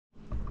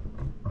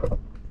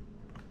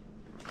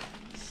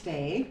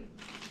Stay.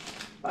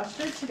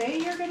 Buster, today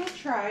you're going to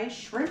try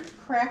shrimp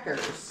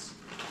crackers.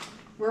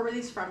 Where were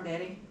these from,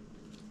 Daddy?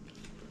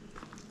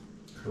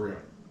 Korea.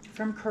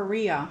 From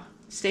Korea.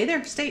 Stay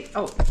there. Stay.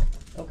 Oh,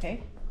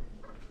 okay.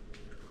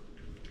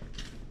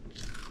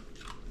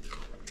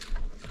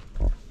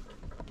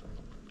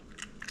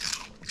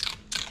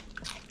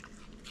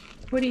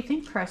 What do you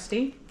think,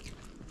 Krusty?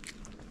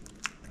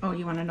 Oh,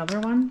 you want another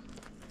one?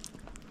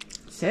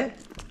 Sit.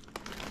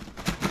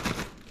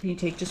 Can you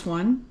take just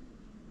one?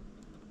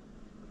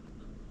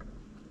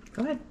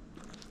 Go ahead.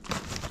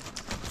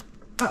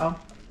 Uh-oh.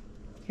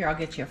 Here, I'll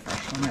get you a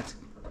fresh one.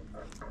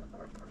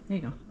 There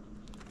you go.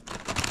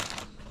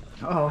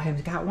 Oh,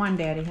 Him's got one,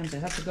 Daddy. Him's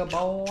such a good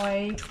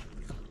boy.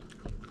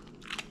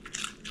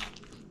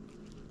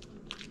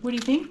 What do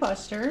you think,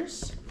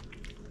 Busters?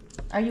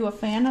 Are you a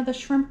fan of the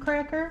shrimp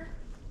cracker?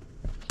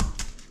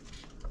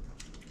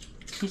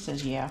 He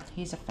says, yeah,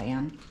 he's a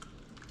fan.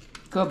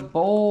 Good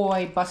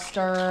boy,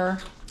 Buster.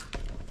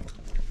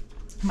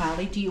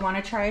 Molly, do you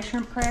want to try a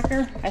shrimp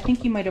cracker? I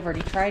think you might have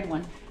already tried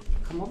one.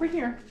 Come over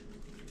here.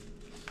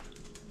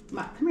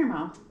 Come here,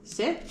 Mom.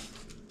 Sit.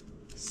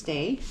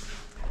 Stay.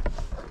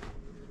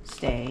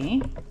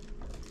 Stay.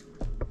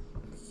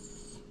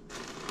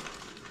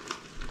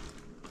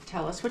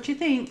 Tell us what you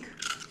think.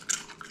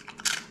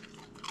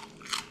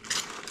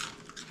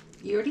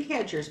 You already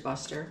had yours,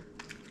 Buster.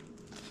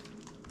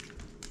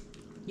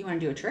 You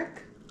want to do a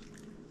trick?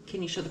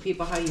 Can you show the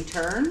people how you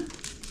turn?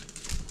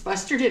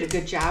 Buster did a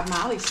good job.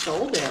 Molly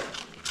stole it.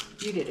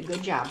 You did a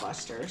good job,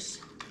 Busters.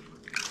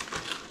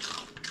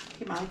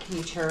 Okay, Molly, can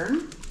you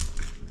turn?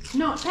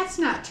 No, that's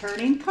not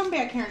turning. Come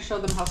back here and show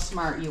them how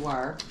smart you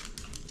are.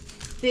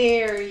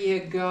 There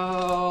you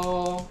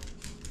go.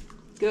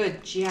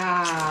 Good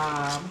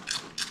job.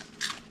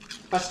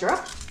 Buster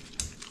up.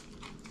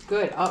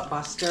 Good, up,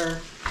 Buster.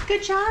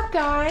 Good job,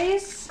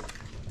 guys.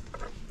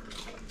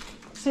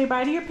 Say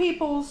bye to your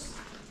peoples.